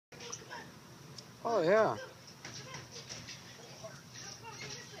Oh, yeah.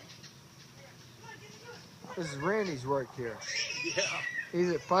 This is Randy's work here. Yeah. He's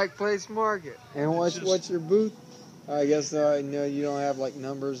at Pike Place Market. And It's what's your booth? I guess I know you don't have like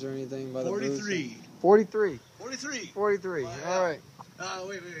numbers or anything by the booth. 43. 43. 43. 43. All right.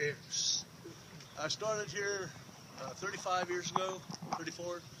 Wait. I started here 35 years ago,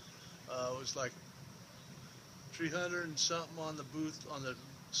 34. It was like 300 and something on the booth, on the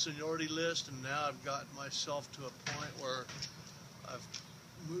seniority list, and now I've gotten myself to a point where I've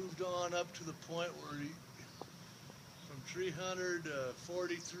moved on up to the point where from 300 to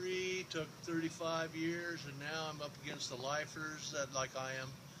 43 took 35 years, and now I'm up against the lifers that like I am,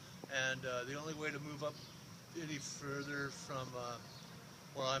 and the only way to move up any further from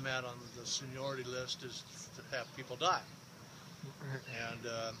where I'm at on the seniority list is to have people die, and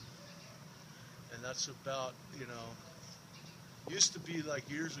that's about, you know, used to be like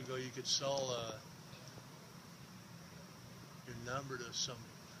years ago you could sell your number to some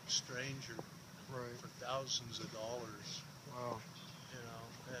stranger for thousands of dollars. Wow. You know,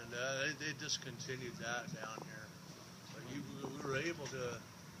 and they discontinued that down here. But we were able to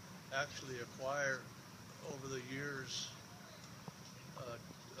actually acquire over the years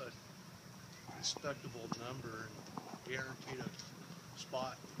a respectable number and guaranteed a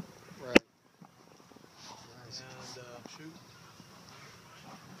spot. Right. Nice. And shoot.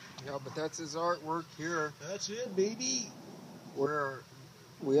 Yeah, but that's his artwork here. That's it, baby. Where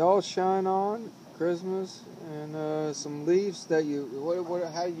we all shine on Christmas, and some leaves that you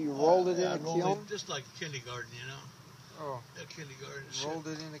how you rolled it in a kiln? Just like kindergarten, you know. Oh. Yeah, kindergarten. Rolled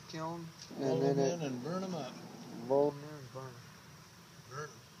it in a kiln, roll them in and burn them up. Roll them in and burn them. Burn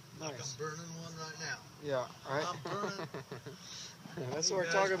them. Like Nice. I'm burning one right now. Yeah. Right. I'm burning. That's You what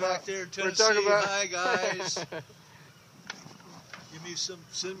we're guys talking back about. there in We're Tennessee. talking about. Hi guys.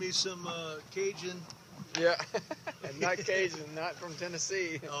 Send me some Cajun. Yeah. And not Cajun, not from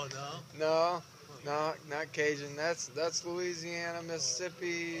Tennessee. Oh no. No, not Cajun. That's Louisiana,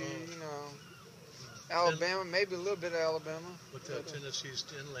 Mississippi, you know, Alabama, maybe a little bit of Alabama. But Tennessee's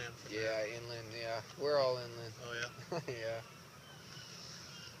inland. Yeah, inland. Yeah, we're all inland. Oh yeah. Yeah.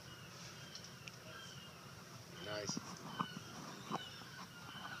 Nice. 100%.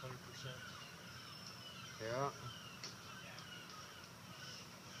 Yeah.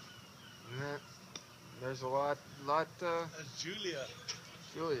 And there's a lot. That's Julia.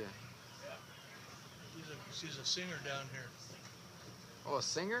 Julia. She's a singer down here. Oh, a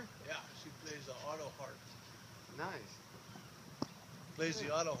singer? Yeah, she plays the auto harp. Nice. Plays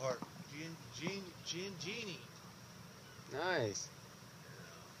the auto harp. Jeannie. Nice.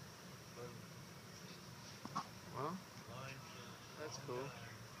 Well, that's cool.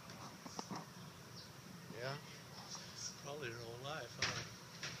 Yeah. Probably her whole life, huh?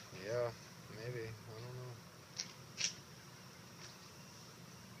 Yeah, maybe. I don't know.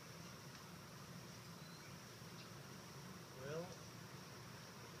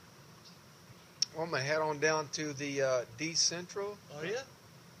 Well, I'm gonna head on down to the D Central. Oh yeah?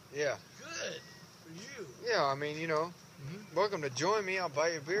 Yeah. Good for you. Yeah, I mean, you know, welcome to join me. I'll buy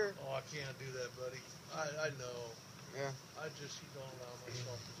you a beer. Oh, I can't do that, buddy. I know. Yeah. I just don't allow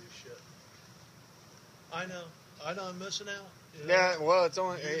myself to do shit. I know I'm missing out. You know? Yeah, well, it's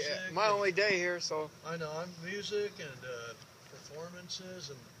only my and, only day here, so. I know, I'm music and performances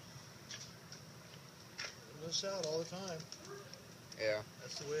and I miss out all the time. Yeah.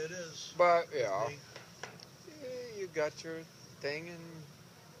 That's the way it is. But, yeah, you got your thing and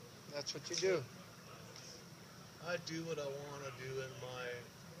that's what you do. I do what I want to do in my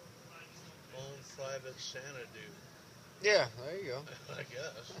own private sanity. Yeah, there you go. I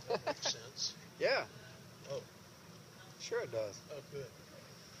guess. That makes sense. Yeah. Oh. Sure it does. Oh, good.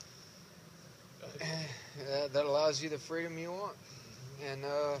 That allows you the freedom you want and, you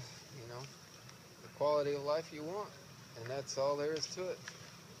know, the quality of life you want. And that's all there is to it.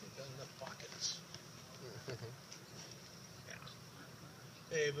 You've got enough pockets. Yeah.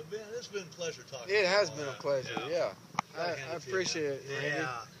 Hey, but man, it's been a pleasure talking. It has been a pleasure, yeah. I appreciate it, Randy.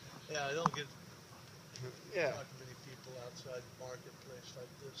 Yeah, I don't get yeah. talk to many people outside the marketplace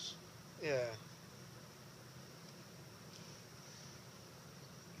like this. Yeah.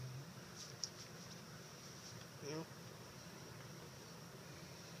 Yeah.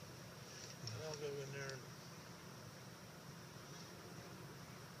 I'll go in there and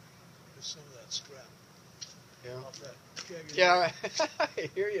get some of that scrap. Yeah. Off that keg. Yeah, I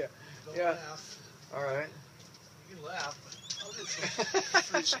hear you. Don't Yeah. laugh. All right. You can laugh, but I'll get some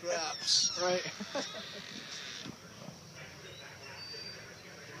free scraps. Right.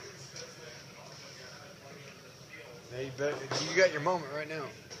 Now you got your moment right now.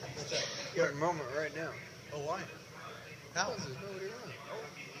 What's that? You got your moment right now. Oh, why? How? Because there's nobody around.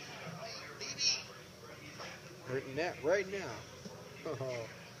 Right now. Oh.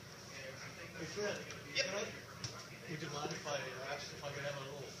 Hey, Fred. Yep. Would you mind if I asked if I could have a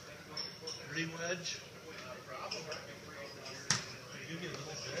little re-wedge? You get a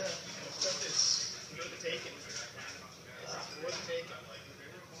little bit. Stuff is for the taking. It's for the taking.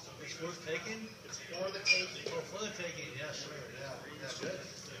 It's worth taking? It's for the taking. Oh, for the taking, yes, sir. Yeah, that's good.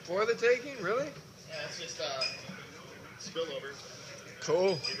 For the taking? Really? Yeah, it's just spillover.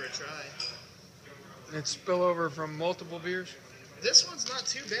 Cool. Give her a try. And it's spillover from multiple beers? This one's not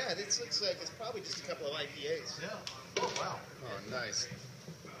too bad. It looks like it's probably just a couple of IPAs. Yeah. Oh, wow. Oh, nice.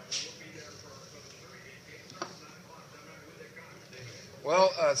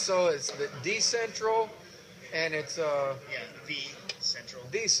 Well, so it's the decentral, and it's Yeah, the Central.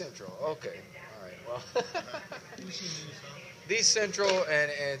 decentral. Okay, all right. Well, You seen these, huh? decentral,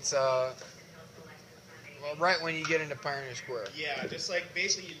 and it's well, right when you get into Pioneer Square. Yeah, just like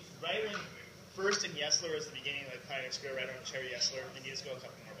basically right when first in Yesler is the beginning of Pioneer Square, right around Cherry Yesler, then you just go a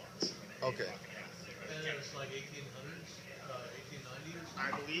couple more blocks. Okay. And it's like 1800s, 1890 or something? I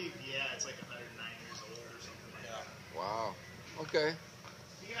believe, yeah, it's like 109 years old or something like that. Yeah. Wow. Okay.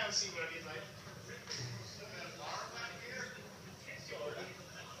 You can have a seat whatever you'd like.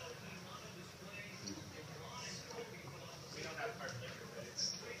 We don't have hard liquor, but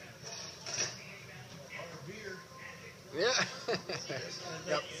it's Hard beer. Yeah.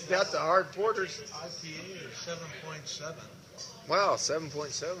 Got the hard porters. IPA is 7.7. Wow,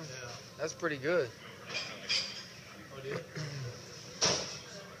 7.7. Yeah. That's pretty good. Oh, did it?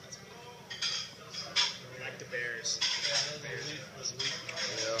 like the Bears. Yeah, that was weak.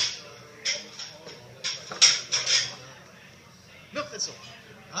 Yeah. Milk thistle.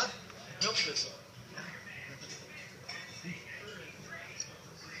 Huh? Milk thistle.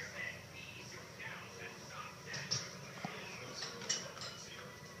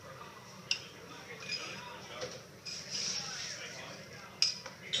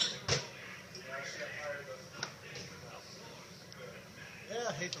 Yeah,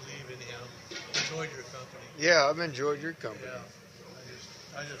 I hate to leave anyhow. Enjoyed your company. Yeah, I've enjoyed your company. Yeah.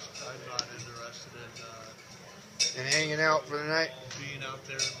 I'm not interested in And hanging out for the night? being out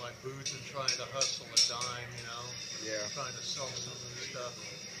there in my booth and trying to hustle a dime, you know, Yeah. trying to sell some of this stuff.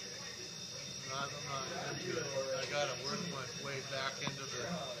 I'm not into it. I got to work my way back into the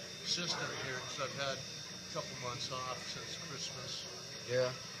system here because I've had a couple months off since Christmas.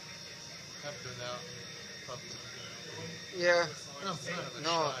 Yeah. Haven't been out in public. Yeah. I'm kind of a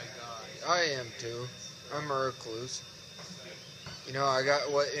No. shy guy. I am too. I'm a recluse. You know, I got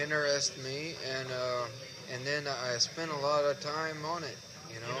what interests me, and then I spend a lot of time on it.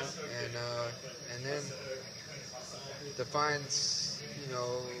 You know, and then to find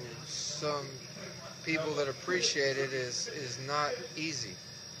some people that appreciate it is not easy.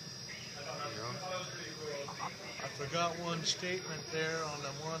 You know. I forgot one statement there on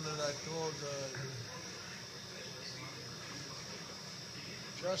the one that I told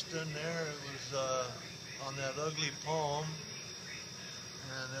Justin there. It was on that ugly poem,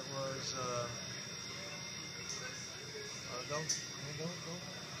 and it was don't.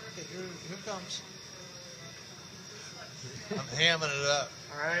 Okay, here comes. I'm hamming it up.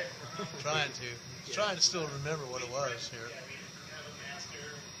 All right. Trying to still remember what it was here.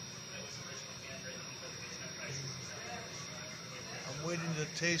 I'm waiting to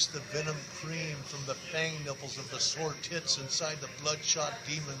taste the venom cream from the fang nipples of the sore tits inside the bloodshot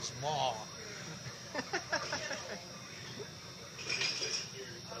demon's maw.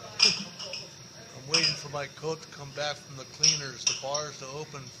 I'm waiting for my coat to come back from the cleaners, the bars to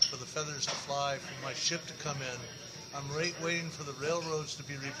open, for the feathers to fly, for my ship to come in. I'm waiting for the railroads to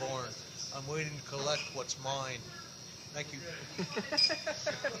be reborn. I'm waiting to collect what's mine. Thank you.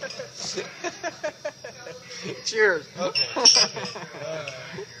 Cheers. Okay.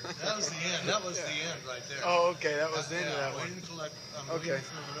 That was the end. That was the end right there. Oh, okay. That was the end of that I'm one. waiting to collect. I'm Okay. waiting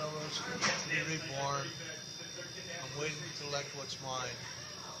for the railroads to be reborn. I'm waiting to collect what's mine.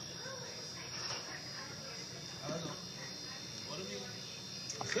 I don't know. What do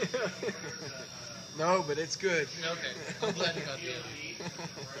you? No, but it's good. Okay. I'm glad you got the end.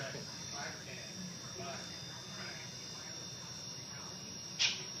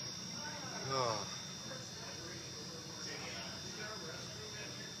 Oh.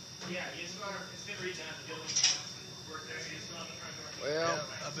 Yeah, it's been redone. The building work there. You still have the front door. Well,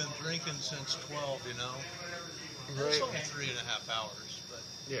 Yeah, I've been drinking since 12. You know. right. It's only 3.5 hours, but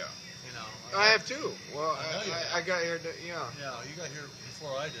Yeah. you know. I have too. Well, I know you I got here. Yeah. Yeah, you got here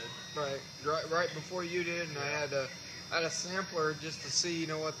before I did. Right before you did, and I had to at a sampler just to see, you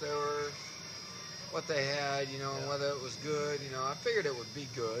know, what they had, you know, and whether it was good. You know, I figured it would be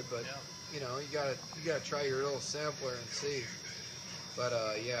good, but you know, you gotta try your little sampler and see. But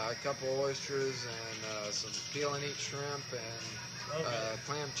yeah, a couple oysters and some peel and eat shrimp and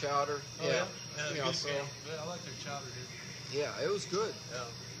clam chowder. Oh, yeah, yeah, you know, good so clam. Yeah, I like their chowder, dude. yeah, it was good. Yeah.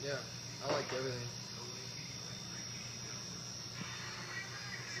 Yeah, I liked everything.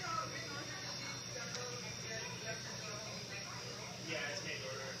 Yeah, it's made to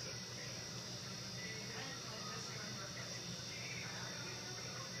order.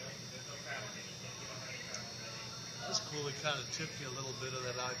 That's cool. They kind of tipped you a little bit of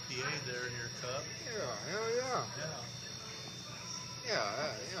that IPA there in your cup. Yeah, hell yeah. Yeah.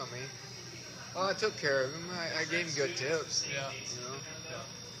 Yeah, you know me. Well, I took care of him. I gave him good tips. Yeah. You know,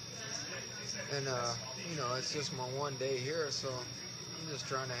 Yeah. and you know, it's just my one day here, so I'm just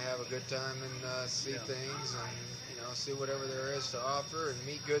trying to have a good time and see things and you know, see whatever there is to offer and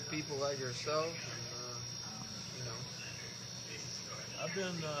meet good people like yourself. And you know, I've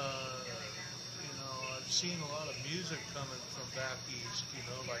been, you know, I've seen a lot of music coming from back east, you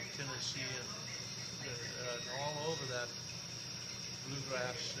know, like Tennessee and all over that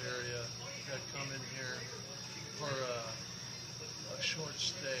bluegrass area that come in here for a short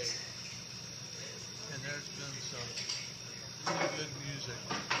stay. And there's been some really good music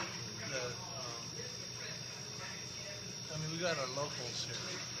that, I mean, we got our locals here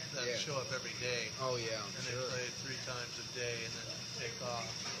that show up every day. oh yeah, And they play 3 times a day and then take off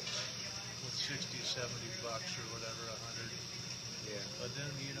with 60, 70 bucks or whatever, 100. Yeah. But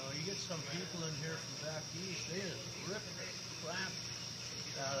then, you know, you get some people in here from back east, they just rip the crap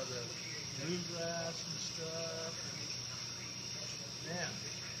out of the bluegrass and stuff. And, man.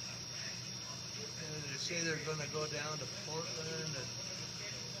 And they say they're going to go down to Portland and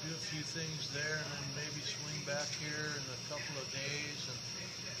do a few things there and then maybe swing back here in a couple of days and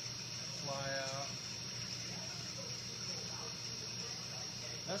fly out.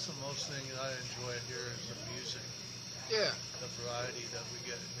 That's the most thing that I enjoy here is the music, Yeah. the variety that we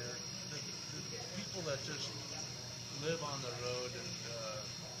get here. The people that just live on the road and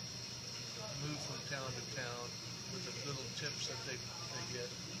move from town to town with the little tips that they get.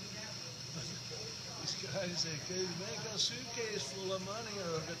 These guys, they make a suitcase full of money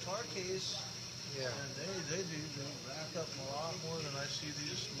or a guitar case, Yeah. and they rack up a lot more than I see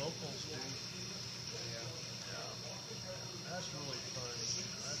these locals do. Yeah. Yeah. That's really fun.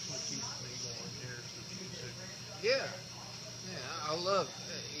 That's what keeps me going here is the music. Yeah. Yeah. I love,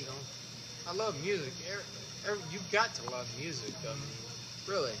 you know, I love music. You've got to love music, though.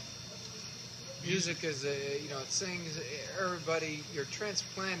 Really. Music is you know, it sings. Everybody, you're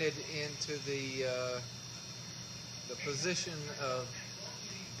transplanted into the position of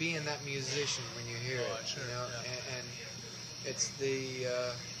being that musician when you hear it. Sure, you know, yeah. and it's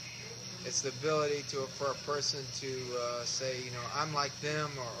the ability for a person to say, you know, I'm like them,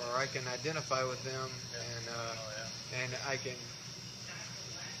 or I can identify with them, and I can,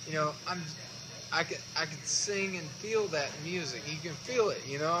 you know, I can sing and feel that music. You can feel it,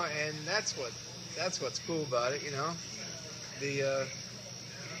 you know, and that's what's cool about it, you know. The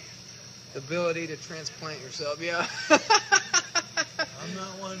ability to transplant yourself, yeah. I'm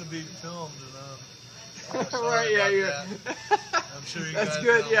not one to be filmed, and Right, yeah, yeah. I'm sure you That's guys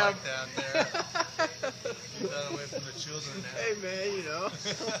good, don't yeah. like that there. Keep that away from the children now. Hey, man, you know.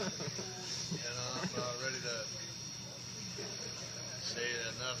 You know, I'm ready to say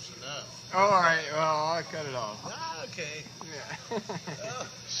enough's enough. All right, well, I'll cut it off. Ah, okay. Yeah. Oh,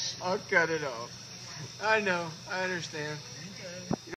 I'll cut it off. I know, I understand. okay.